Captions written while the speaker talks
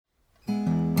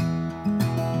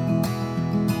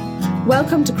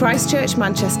Welcome to Christchurch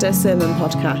Manchester Sermon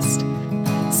Podcast.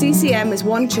 CCM is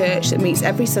one church that meets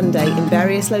every Sunday in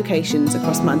various locations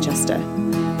across Manchester.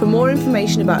 For more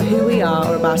information about who we are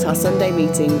or about our Sunday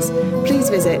meetings, please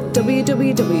visit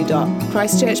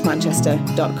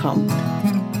www.christchurchmanchester.com.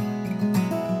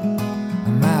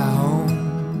 My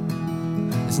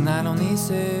home is not on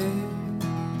this earth,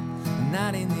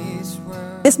 not in this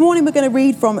world. This morning we're going to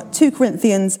read from 2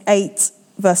 Corinthians 8,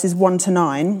 verses 1 to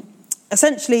 9.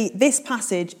 Essentially, this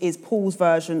passage is Paul's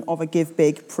version of a give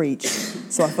big preach,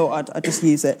 so I thought I'd just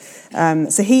use it.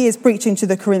 So he is preaching to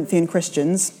the Corinthian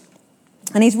Christians,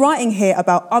 and he's writing here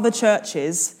about other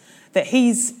churches that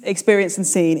he's experienced and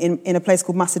seen in a place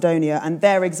called Macedonia and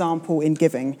their example in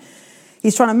giving.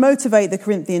 He's trying to motivate the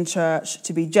Corinthian church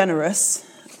to be generous,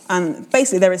 and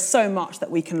basically there is so much that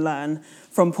we can learn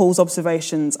from Paul's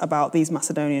observations about these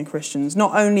Macedonian Christians,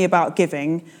 not only about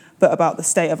giving, but about the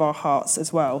state of our hearts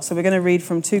as well. So we're going to read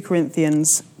from 2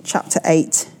 Corinthians chapter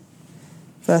 8,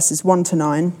 verses 1 to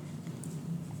 9.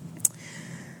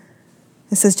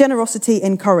 It says, "Generosity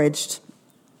encouraged.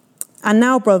 And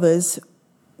now, brothers,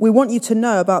 we want you to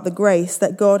know about the grace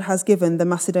that God has given the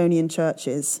Macedonian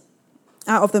churches.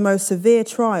 Out of the most severe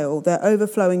trial, their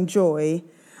overflowing joy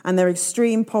and their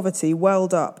extreme poverty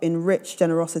welled up in rich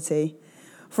generosity.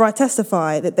 For I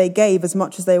testify that they gave as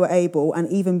much as they were able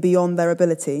and even beyond their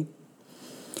ability.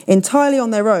 Entirely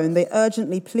on their own, they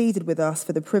urgently pleaded with us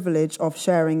for the privilege of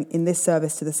sharing in this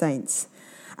service to the saints.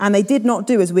 And they did not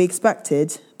do as we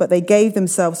expected, but they gave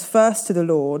themselves first to the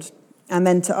Lord and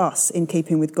then to us in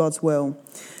keeping with God's will.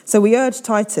 So we urged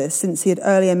Titus, since he had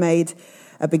earlier made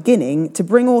a beginning, to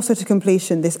bring also to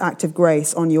completion this act of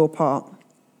grace on your part.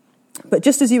 But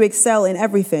just as you excel in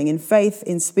everything, in faith,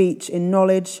 in speech, in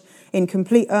knowledge, in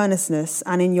complete earnestness,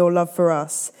 and in your love for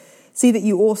us, see that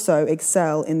you also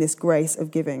excel in this grace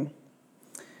of giving.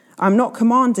 I'm not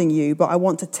commanding you, but I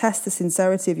want to test the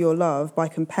sincerity of your love by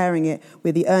comparing it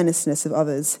with the earnestness of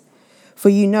others. For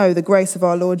you know the grace of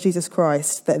our Lord Jesus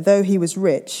Christ, that though he was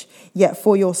rich, yet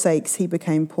for your sakes he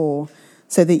became poor,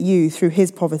 so that you, through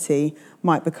his poverty,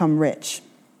 might become rich."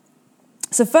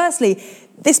 So firstly,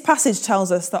 this passage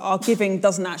tells us that our giving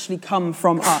doesn't actually come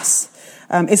from us.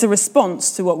 It's a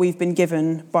response to what we've been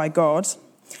given by God.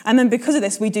 And then because of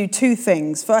this, we do two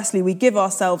things. Firstly, we give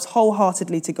ourselves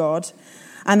wholeheartedly to God.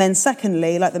 And then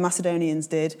secondly, like the Macedonians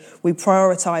did, we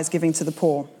prioritise giving to the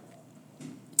poor.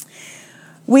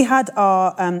 We had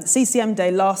our CCM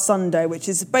day last Sunday, which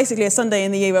is basically a Sunday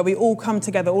in the year where we all come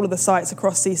together, all of the sites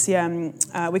across CCM.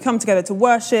 We come together to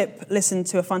worship, listen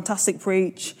to a fantastic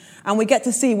preach, and we get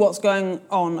to see what's going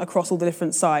on across all the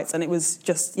different sites. And it was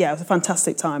just, it was a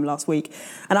fantastic time last week.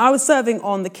 And I was serving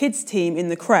on the kids team in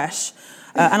the creche,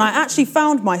 and I actually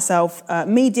found myself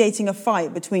mediating a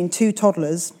fight between two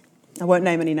toddlers. I won't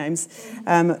name any names.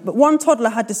 But one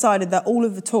toddler had decided that all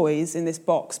of the toys in this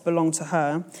box belonged to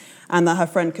her and that her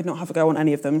friend could not have a go on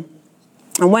any of them.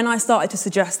 And when I started to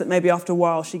suggest that maybe after a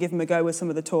while she'd give him a go with some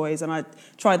of the toys, and I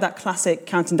tried that classic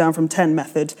counting down from 10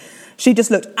 method, she just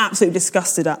looked absolutely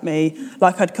disgusted at me,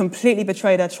 like I'd completely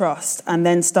betrayed her trust, and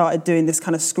then started doing this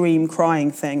kind of scream crying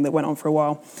thing that went on for a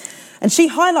while. And she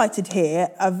highlighted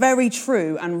here a very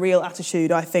true and real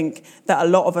attitude, I think, that a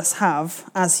lot of us have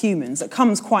as humans, that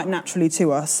comes quite naturally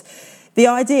to us. The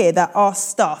idea that our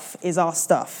stuff is our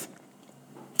stuff.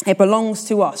 It belongs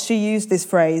to us. She used this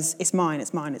phrase, it's mine,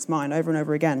 it's mine, it's mine, over and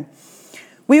over again.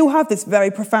 We all have this very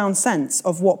profound sense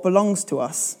of what belongs to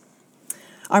us.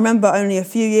 I remember only a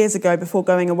few years ago, before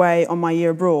going away on my year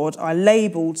abroad, I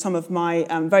labelled some of my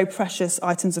very precious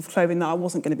items of clothing that I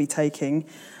wasn't going to be taking,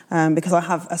 because I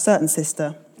have a certain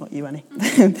sister, not you, Annie,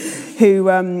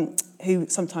 who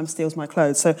sometimes steals my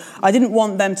clothes. So I didn't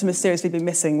want them to mysteriously be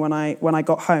missing when I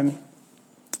got home.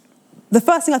 The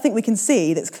first thing I think we can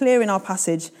see that's clear in our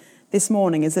passage this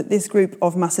morning is that this group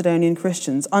of Macedonian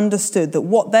Christians understood that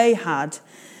what they had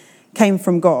came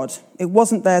from God. It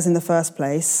wasn't theirs in the first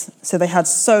place, so they had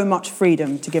so much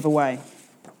freedom to give away.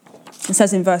 It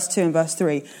says in verse 2 and verse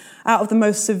 3, "Out of the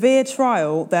most severe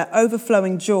trial, their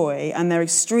overflowing joy and their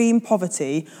extreme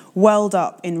poverty welled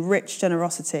up in rich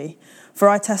generosity. For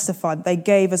I testified they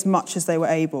gave as much as they were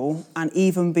able and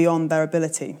even beyond their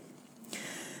ability."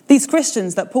 These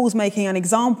Christians that Paul's making an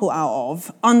example out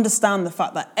of understand the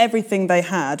fact that everything they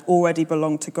had already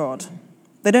belonged to God.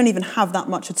 They don't even have that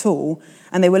much at all,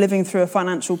 and they were living through a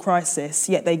financial crisis,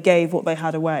 yet they gave what they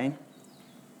had away.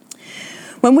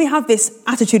 When we have this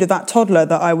attitude of that toddler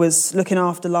that I was looking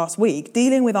after last week,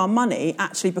 dealing with our money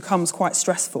actually becomes quite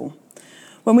stressful.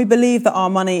 When we believe that our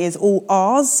money is all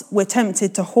ours, we're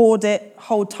tempted to hoard it,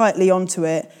 hold tightly onto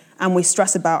it, and we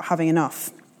stress about having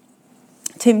enough.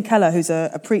 Tim Keller, who's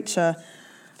a preacher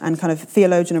and kind of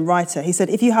theologian and writer. He said,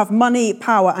 if you have money,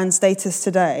 power and status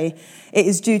today, it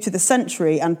is due to the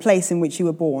century and place in which you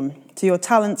were born, to your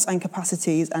talents and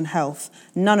capacities and health,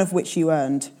 none of which you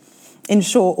earned. In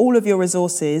short, all of your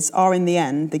resources are in the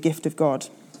end the gift of God.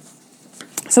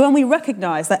 So when we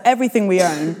recognise that everything we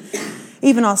own,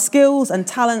 even our skills and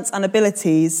talents and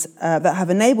abilities that have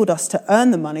enabled us to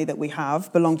earn the money that we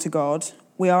have belong to God,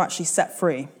 we are actually set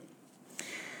free.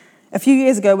 A few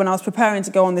years ago, when I was preparing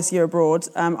to go on this year abroad,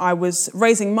 I was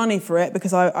raising money for it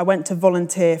because I went to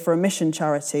volunteer for a mission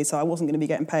charity, so I wasn't going to be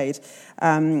getting paid.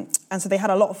 And so they had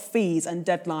a lot of fees and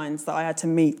deadlines that I had to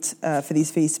meet for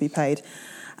these fees to be paid.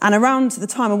 And around the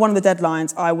time of one of the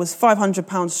deadlines, I was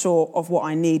 £500 short of what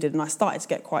I needed, and I started to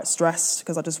get quite stressed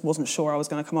because I just wasn't sure I was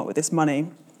going to come up with this money.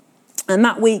 And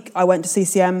that week, I went to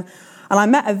CCM, and I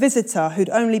met a visitor who'd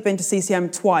only been to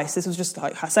CCM twice. This was just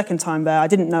like her second time there. I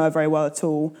didn't know her very well at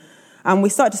all. And we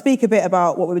started to speak a bit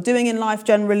about what we were doing in life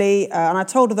generally, and I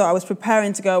told her that I was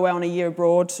preparing to go away on a year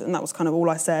abroad, and that was kind of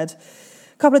all I said.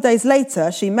 A couple of days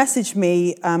later, she messaged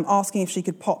me asking if she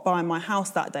could pop by my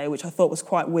house that day, which I thought was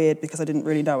quite weird because I didn't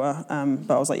really know her,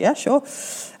 but I was like, yeah, sure.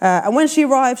 And when she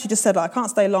arrived, she just said, I can't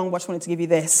stay long, but I just wanted to give you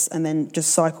this, and then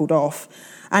just cycled off.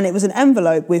 And it was an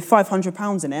envelope with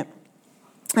 £500 in it.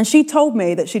 And she told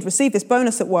me that she'd received this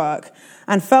bonus at work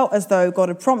and felt as though God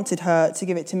had prompted her to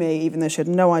give it to me, even though she had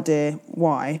no idea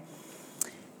why.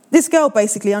 This girl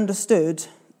basically understood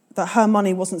that her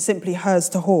money wasn't simply hers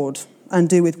to hoard and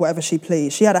do with whatever she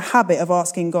pleased. She had a habit of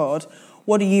asking God,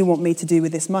 what do you want me to do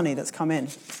with this money that's come in?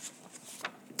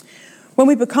 When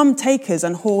we become takers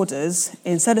and hoarders,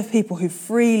 instead of people who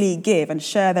freely give and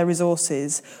share their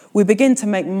resources, we begin to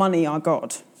make money our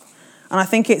God. And I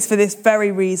think it's for this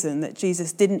very reason that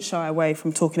Jesus didn't shy away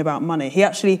from talking about money. He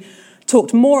actually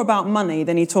talked more about money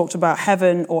than he talked about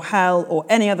heaven or hell or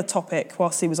any other topic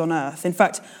whilst he was on earth. In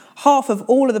fact, half of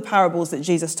all of the parables that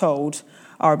Jesus told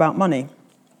are about money.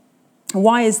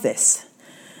 Why is this?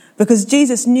 Because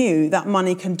Jesus knew that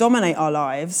money can dominate our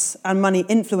lives and money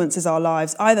influences our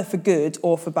lives either for good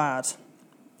or for bad.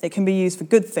 It can be used for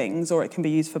good things or it can be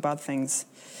used for bad things.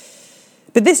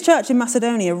 But this church in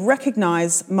Macedonia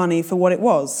recognised money for what it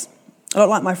was, a lot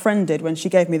like my friend did when she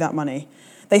gave me that money.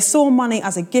 They saw money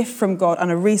as a gift from God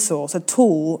and a resource, a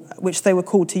tool which they were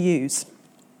called to use.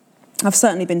 I've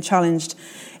certainly been challenged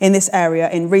in this area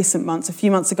in recent months. A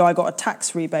few months ago, I got a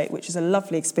tax rebate, which is a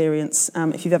lovely experience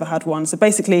if you've ever had one. So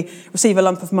basically, receive a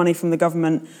lump of money from the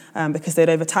government because they'd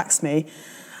overtaxed me.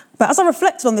 But as I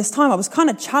reflected on this time, I was kind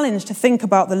of challenged to think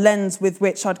about the lens with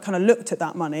which I'd kind of looked at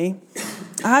that money.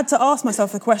 I had to ask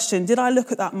myself the question, did I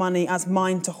look at that money as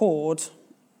mine to hoard?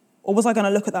 Or was I going to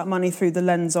look at that money through the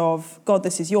lens of, God,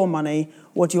 this is your money,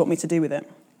 what do you want me to do with it?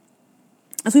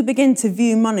 As we begin to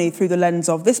view money through the lens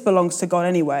of, this belongs to God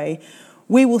anyway,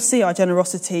 we will see our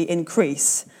generosity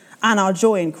increase and our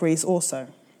joy increase also.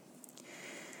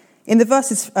 In the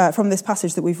verses from this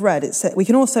passage that we've read, we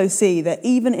can also see that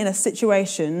even in a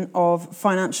situation of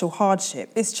financial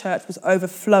hardship, this church was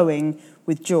overflowing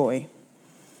with joy.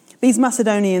 These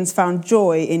Macedonians found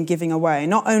joy in giving away,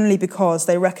 not only because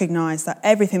they recognised that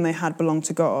everything they had belonged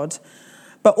to God,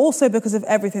 but also because of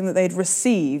everything that they'd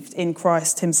received in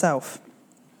Christ himself.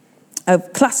 A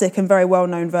classic and very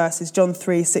well-known verse is John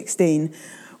 3:16,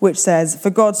 which says,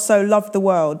 "For God so loved the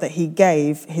world that he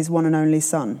gave his one and only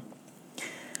Son."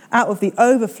 Out of the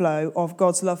overflow of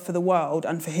God's love for the world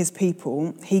and for his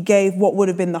people, he gave what would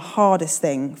have been the hardest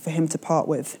thing for him to part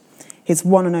with, his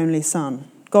one and only Son.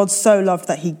 God so loved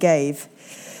that he gave.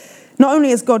 Not only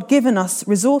has God given us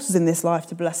resources in this life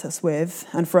to bless us with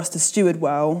and for us to steward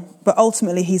well, but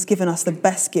ultimately he's given us the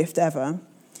best gift ever,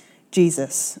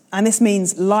 Jesus. And this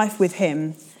means life with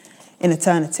him in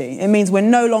eternity. It means we're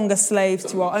no longer slaves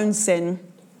to our own sin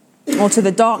or to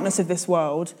the darkness of this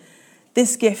world.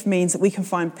 This gift means that we can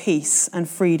find peace and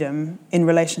freedom in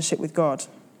relationship with God.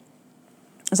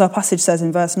 As our passage says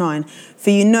in verse 9, "For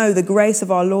you know the grace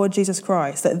of our Lord Jesus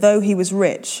Christ, that though he was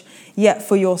rich, yet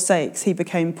for your sakes he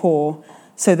became poor,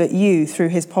 so that you, through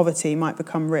his poverty, might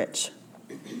become rich."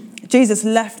 Jesus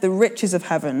left the riches of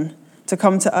heaven to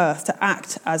come to earth to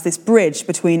act as this bridge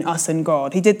between us and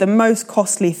God. He did the most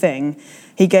costly thing.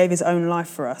 He gave his own life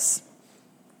for us.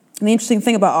 And the interesting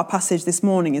thing about our passage this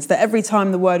morning is that every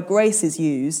time the word grace is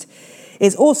used,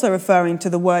 it's also referring to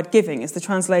the word giving, as the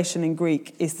translation in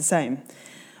Greek is the same.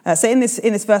 So in this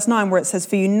verse 9 where it says,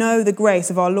 "For you know the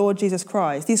grace of our Lord Jesus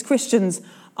Christ," these Christians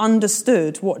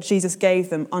understood what Jesus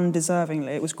gave them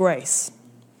undeservingly. It was grace.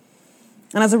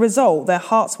 And as a result, their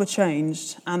hearts were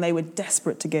changed and they were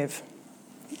desperate to give.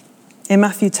 In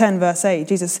Matthew 10 verse 8,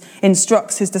 Jesus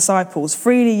instructs his disciples,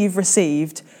 "Freely you've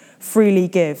received, freely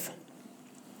give."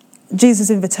 Jesus'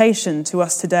 invitation to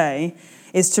us today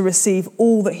is to receive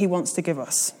all that he wants to give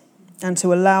us and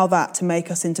to allow that to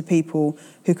make us into people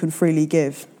who can freely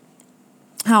give.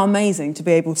 How amazing to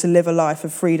be able to live a life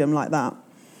of freedom like that.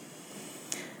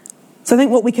 So I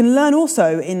think what we can learn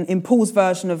also in Paul's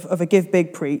version of a Give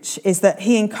Big Preach is that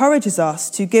he encourages us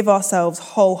to give ourselves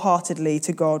wholeheartedly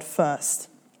to God first.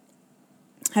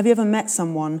 Have you ever met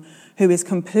someone who is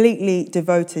completely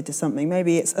devoted to something?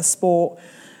 Maybe it's a sport,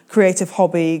 creative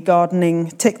hobby, gardening,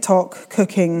 TikTok,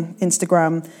 cooking,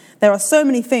 Instagram. There are so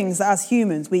many things that as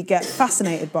humans we get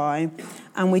fascinated by,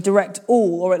 and we direct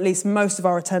all, or at least most of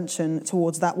our attention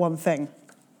towards that one thing.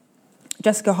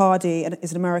 Jessica Hardy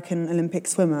is an American Olympic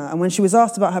swimmer, and when she was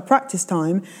asked about her practice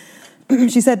time,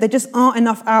 she said, there just aren't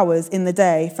enough hours in the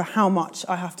day for how much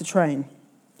I have to train.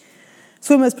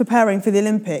 Swimmers preparing for the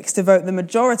Olympics devote the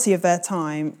majority of their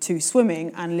time to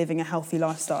swimming and living a healthy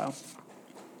lifestyle.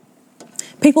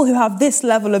 People who have this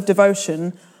level of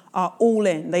devotion are all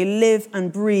in. They live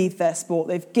and breathe their sport.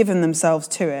 They've given themselves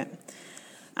to it.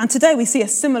 And today we see a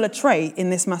similar trait in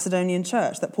this Macedonian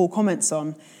church that Paul comments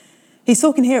on. He's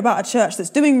talking here about a church that's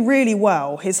doing really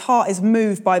well. His heart is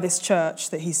moved by this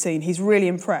church that he's seen. He's really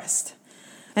impressed.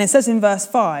 And it says in verse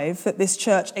 5 that this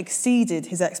church exceeded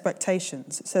his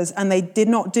expectations. It says, and they did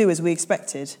not do as we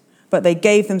expected, but they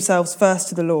gave themselves first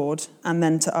to the Lord and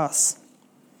then to us.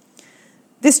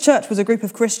 This church was a group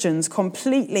of Christians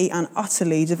completely and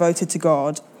utterly devoted to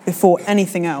God before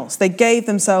anything else. They gave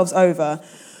themselves over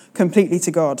completely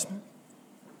to God.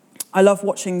 I love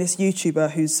watching this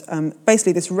YouTuber who's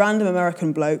basically this random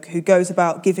American bloke who goes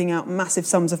about giving out massive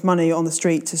sums of money on the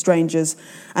street to strangers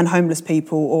and homeless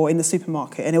people or in the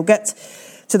supermarket. And he'll get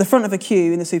to the front of a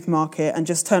queue in the supermarket and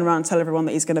just turn around and tell everyone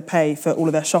that he's going to pay for all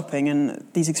of their shopping. And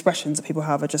these expressions that people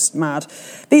have are just mad.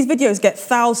 These videos get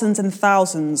thousands and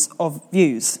thousands of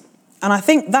views. And I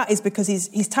think that is because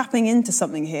he's tapping into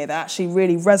something here that actually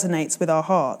really resonates with our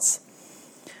hearts.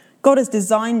 God has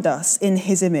designed us in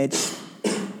his image.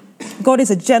 God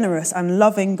is a generous and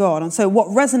loving God. And so what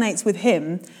resonates with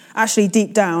him, actually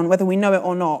deep down, whether we know it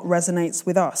or not, resonates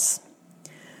with us.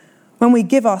 When we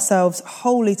give ourselves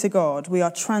wholly to God, we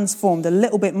are transformed a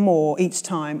little bit more each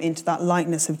time into that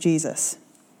likeness of Jesus.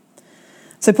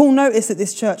 So Paul noticed that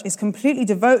this church is completely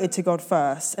devoted to God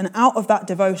first, and out of that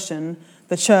devotion,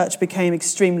 the church became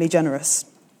extremely generous.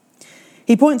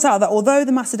 He points out that although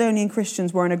the Macedonian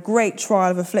Christians were in a great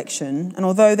trial of affliction, and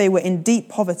although they were in deep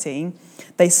poverty,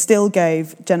 they still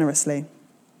gave generously.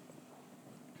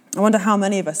 I wonder how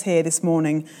many of us here this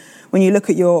morning, when you look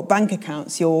at your bank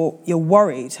accounts, you're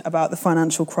worried about the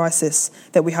financial crisis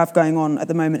that we have going on at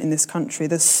the moment in this country.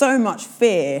 There's so much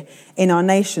fear in our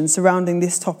nation surrounding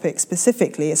this topic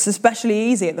specifically. It's especially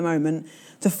easy at the moment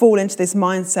to fall into this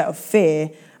mindset of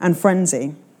fear and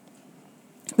frenzy.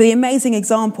 But the amazing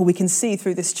example we can see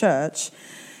through this church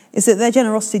is that their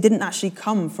generosity didn't actually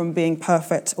come from being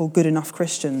perfect or good enough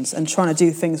Christians and trying to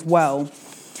do things well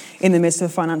in the midst of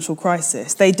a financial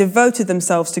crisis. They devoted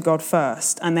themselves to God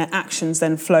first, and their actions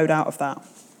then flowed out of that.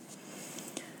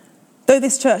 Though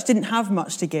this church didn't have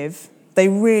much to give, they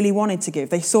really wanted to give.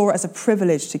 They saw it as a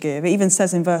privilege to give. It even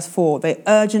says in verse 4, they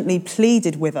urgently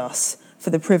pleaded with us for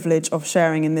the privilege of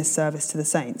sharing in this service to the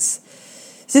saints.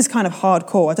 This is kind of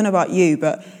hardcore. I don't know about you,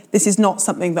 but this is not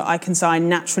something that I can say I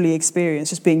naturally experience,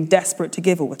 just being desperate to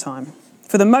give all the time.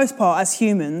 For the most part, as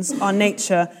humans, our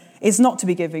nature is not to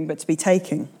be giving, but to be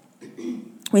taking.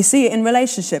 We see it in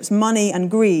relationships. Money and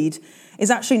greed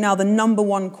is actually now the number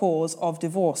one cause of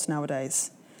divorce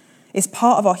nowadays. It's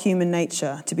part of our human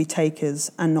nature to be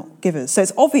takers and not givers. So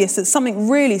it's obvious that something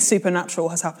really supernatural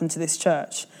has happened to this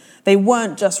church. They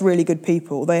weren't just really good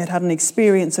people. They had had an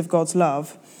experience of God's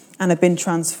love and had been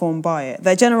transformed by it.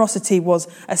 Their generosity was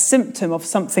a symptom of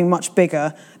something much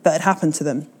bigger that had happened to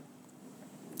them.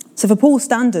 So for Paul's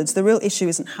standards, the real issue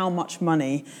isn't how much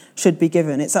money should be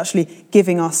given. It's actually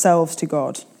giving ourselves to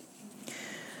God.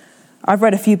 I've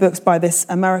read a few books by this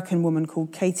American woman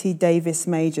called Katie Davis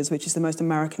Majors, which is the most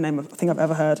American name I think I've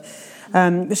ever heard.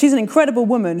 But she's an incredible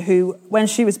woman who, when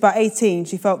she was about 18,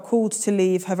 she felt called to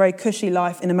leave her very cushy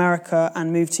life in America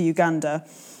and move to Uganda.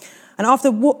 And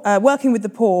after working with the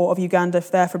poor of Uganda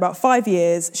there for about 5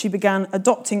 years, she began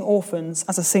adopting orphans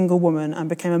as a single woman and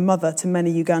became a mother to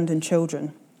many Ugandan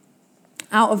children.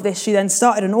 Out of this, she then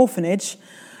started an orphanage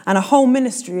and a whole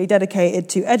ministry dedicated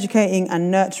to educating and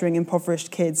nurturing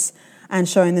impoverished kids and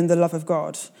showing them the love of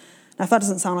God. Now, if that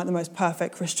doesn't sound like the most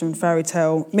perfect Christian fairy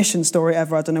tale mission story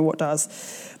ever, I don't know what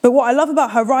does. But what I love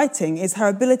about her writing is her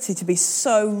ability to be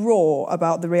so raw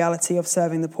about the reality of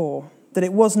serving the poor, that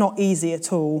it was not easy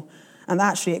at all, and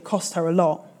actually it cost her a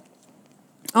lot.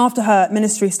 After her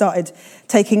ministry started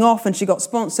taking off and she got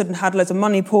sponsored and had loads of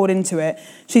money poured into it,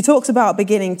 she talks about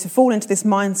beginning to fall into this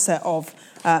mindset of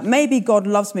maybe God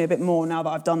loves me a bit more now that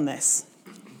I've done this.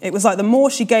 It was like the more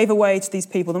she gave away to these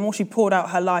people, the more she poured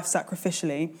out her life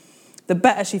sacrificially, the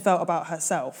better she felt about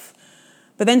herself.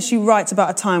 But then she writes about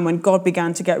a time when God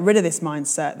began to get rid of this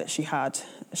mindset that she had.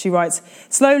 She writes,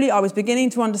 "Slowly I was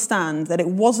beginning to understand that it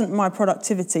wasn't my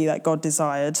productivity that God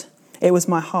desired, it was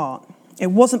my heart. It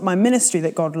wasn't my ministry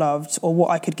that God loved or what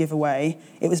I could give away,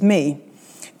 it was me.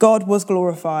 God was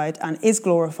glorified and is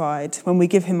glorified when we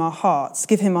give him our hearts,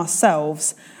 give him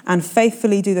ourselves, and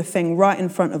faithfully do the thing right in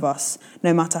front of us,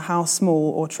 no matter how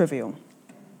small or trivial."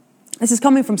 This is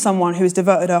coming from someone who has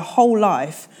devoted her whole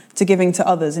life to giving to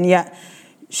others, and yet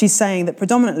she's saying that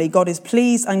predominantly God is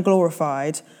pleased and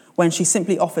glorified when she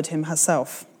simply offered him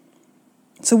herself.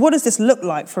 So what does this look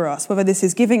like for us? Whether this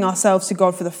is giving ourselves to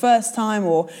God for the first time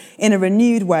or in a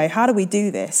renewed way, how do we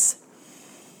do this?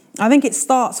 I think it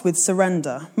starts with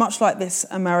surrender. Much like this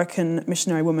American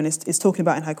missionary woman is talking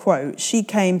about in her quote, she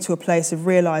came to a place of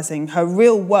realising her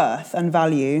real worth and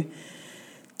value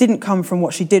didn't come from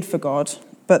what she did for God,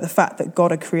 but the fact that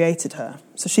God had created her.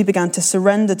 So she began to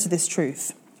surrender to this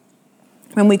truth.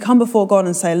 When we come before God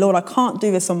and say, "Lord, I can't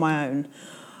do this on my own.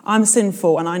 I'm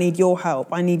sinful and I need your help.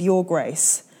 I need your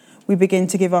grace," we begin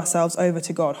to give ourselves over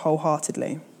to God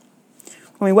wholeheartedly.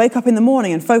 When we wake up in the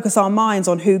morning and focus our minds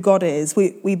on who God is,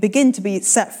 we begin to be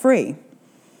set free.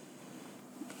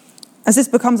 As this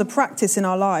becomes a practice in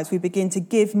our lives, we begin to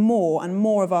give more and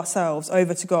more of ourselves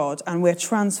over to God, and we're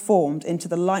transformed into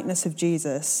the likeness of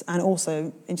Jesus and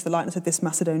also into the likeness of this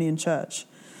Macedonian church.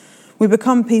 We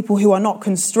become people who are not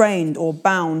constrained or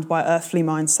bound by earthly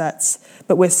mindsets,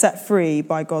 but we're set free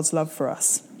by God's love for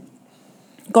us.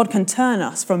 God can turn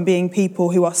us from being people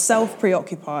who are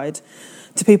self-preoccupied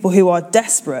to people who are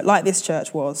desperate, like this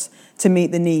church was, to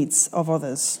meet the needs of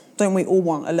others. Don't we all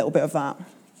want a little bit of that?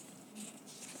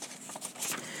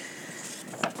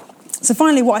 So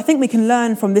finally, what I think we can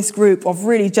learn from this group of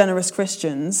really generous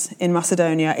Christians in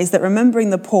Macedonia is that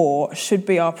remembering the poor should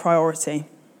be our priority.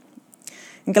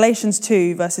 In Galatians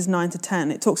 2, verses 9 to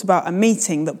 10, it talks about a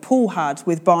meeting that Paul had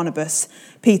with Barnabas,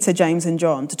 Peter, James and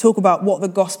John to talk about what the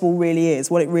gospel really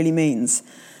is, what it really means.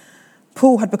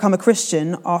 Paul had become a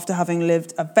Christian after having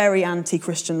lived a very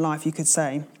anti-Christian life, you could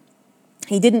say.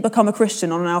 He didn't become a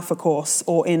Christian on an Alpha course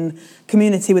or in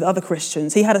community with other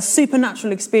Christians. He had a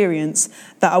supernatural experience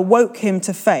that awoke him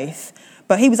to faith,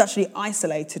 but he was actually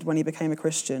isolated when he became a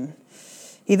Christian.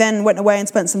 He then went away and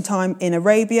spent some time in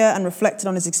Arabia and reflected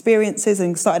on his experiences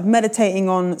and started meditating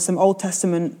on some Old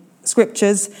Testament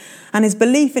scriptures. And his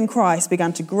belief in Christ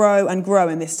began to grow and grow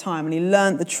in this time, and he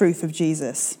learned the truth of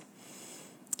Jesus.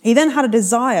 He then had a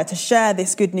desire to share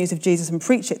this good news of Jesus and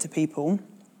preach it to people.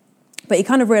 But he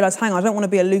kind of realised, hang on, I don't want to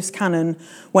be a loose cannon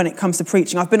when it comes to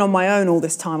preaching. I've been on my own all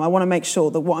this time. I want to make sure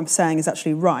that what I'm saying is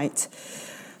actually right.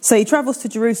 So he travels to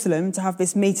Jerusalem to have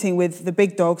this meeting with the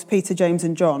big dogs, Peter, James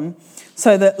and John,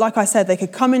 so that, like I said, they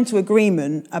could come into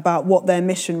agreement about what their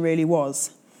mission really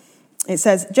was. It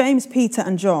says, "James, Peter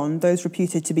and John, those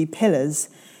reputed to be pillars,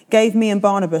 gave me and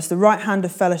Barnabas the right hand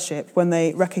of fellowship when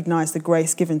they recognised the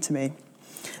grace given to me.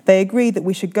 They agreed that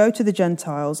we should go to the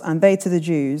Gentiles and they to the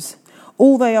Jews.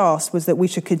 All they asked was that we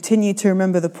should continue to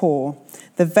remember the poor,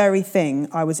 the very thing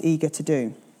I was eager to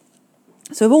do."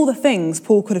 So of all the things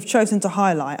Paul could have chosen to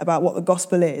highlight about what the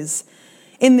gospel is,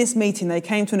 in this meeting they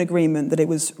came to an agreement that it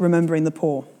was remembering the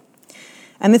poor.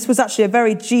 And this was actually a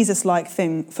very Jesus-like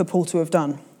thing for Paul to have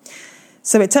done.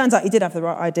 So it turns out he did have the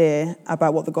right idea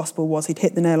about what the gospel was. He'd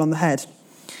hit the nail on the head.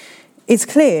 It's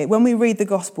clear when we read the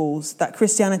Gospels that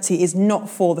Christianity is not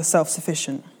for the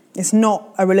self-sufficient. It's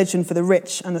not a religion for the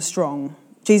rich and the strong.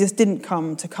 Jesus didn't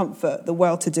come to comfort the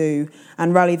well-to-do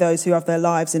and rally those who have their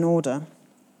lives in order.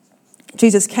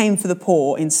 Jesus came for the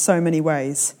poor in so many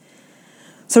ways.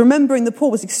 So remembering the poor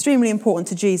was extremely important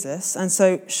to Jesus, and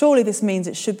so surely this means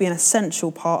it should be an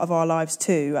essential part of our lives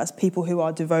too, as people who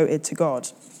are devoted to God.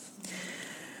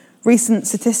 Recent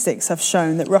statistics have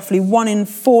shown that roughly 1 in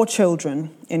 4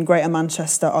 children in Greater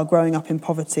Manchester are growing up in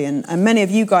poverty. And many of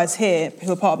you guys here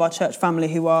who are part of our church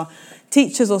family who are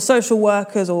teachers or social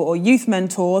workers or youth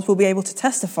mentors will be able to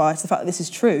testify to the fact that this is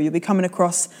true. You'll be coming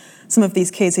across some of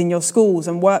these kids in your schools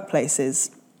and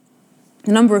workplaces.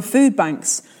 The number of food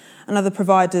banks and other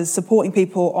providers supporting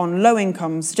people on low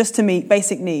incomes just to meet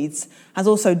basic needs has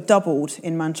also doubled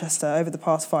in Manchester over the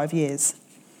past 5 years.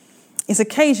 It's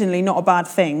occasionally not a bad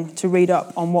thing to read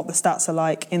up on what the stats are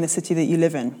like in the city that you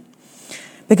live in,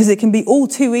 because it can be all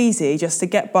too easy just to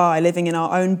get by living in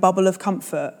our own bubble of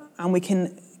comfort, and we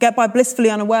can get by blissfully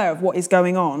unaware of what is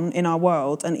going on in our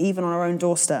world and even on our own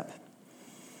doorstep.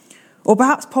 Or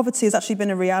perhaps poverty has actually been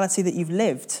a reality that you've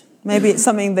lived. Maybe it's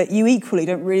something that you equally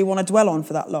don't really want to dwell on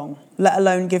for that long, let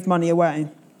alone give money away.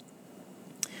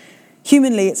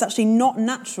 Humanly, it's actually not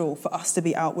natural for us to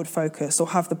be outward focused or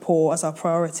have the poor as our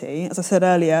priority. As I said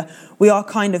earlier, we are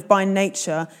kind of by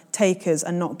nature takers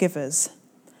and not givers.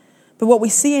 But what we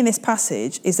see in this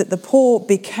passage is that the poor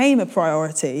became a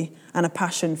priority and a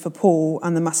passion for Paul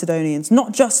and the Macedonians,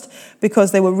 not just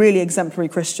because they were really exemplary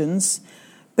Christians,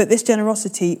 but this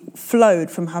generosity flowed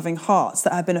from having hearts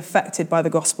that had been affected by the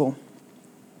gospel.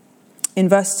 In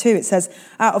verse 2, it says,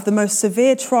 out of the most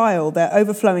severe trial, their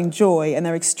overflowing joy and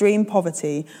their extreme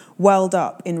poverty welled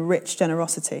up in rich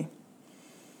generosity.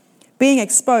 Being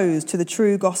exposed to the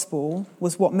true gospel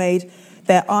was what made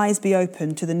their eyes be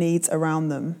open to the needs around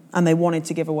them, and they wanted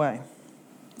to give away.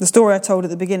 The story I told at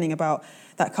the beginning about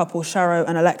that couple, Sharo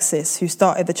and Alexis, who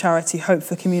started the charity Hope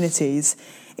for Communities,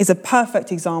 is a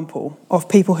perfect example of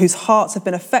people whose hearts have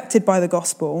been affected by the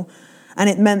gospel, and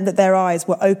it meant that their eyes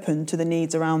were open to the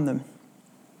needs around them.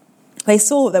 They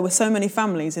saw that there were so many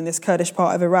families in this Kurdish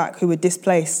part of Iraq who were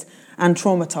displaced and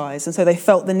traumatised, and so they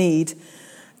felt the need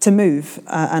to move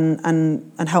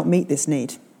and help meet this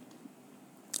need.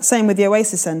 Same with the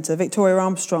Oasis Centre. Victoria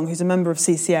Armstrong, who's a member of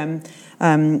CCM,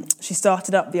 she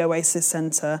started up the Oasis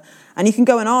Centre, and you can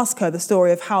go and ask her the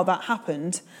story of how that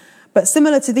happened. But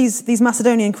similar to these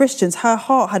Macedonian Christians, her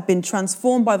heart had been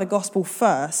transformed by the gospel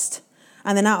first,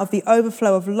 and then out of the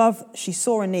overflow of love, she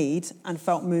saw a need and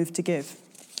felt moved to give.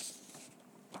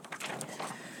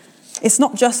 It's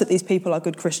not just that these people are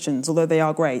good Christians, although they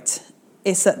are great.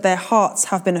 It's that their hearts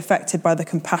have been affected by the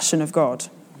compassion of God.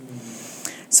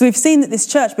 So we've seen that this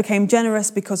church became generous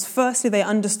because firstly they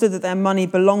understood that their money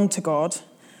belonged to God.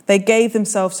 They gave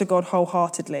themselves to God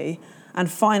wholeheartedly. And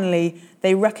finally,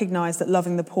 they recognised that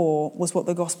loving the poor was what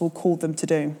the gospel called them to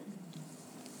do.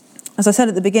 As I said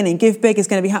at the beginning, Give Big is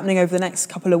going to be happening over the next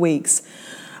couple of weeks.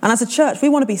 And as a church, we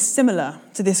want to be similar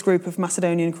to this group of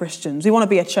Macedonian Christians. We want to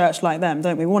be a church like them,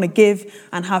 don't we? We want to give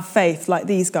and have faith like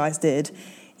these guys did,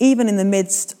 even in the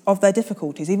midst of their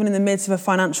difficulties, even in the midst of a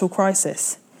financial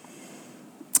crisis.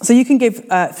 So you can give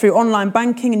through online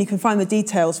banking, and you can find the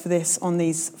details for this on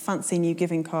these fancy new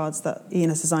giving cards that Ian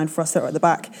has designed for us that are at the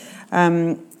back.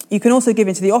 You can also give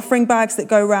into the offering bags that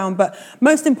go around. But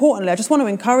most importantly, I just want to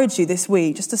encourage you this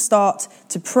week just to start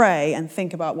to pray and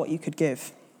think about what you could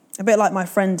give. A bit like my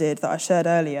friend did that I shared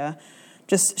earlier.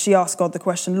 She asked God the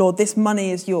question, Lord, this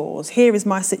money is yours. Here is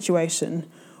my situation.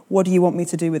 What do you want me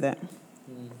to do with it?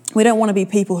 We don't want to be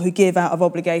people who give out of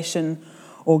obligation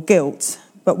or guilt,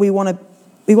 but we want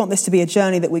this to be a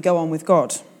journey that we go on with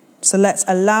God. So let's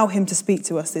allow him to speak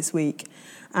to us this week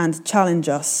and challenge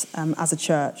us as a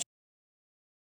church.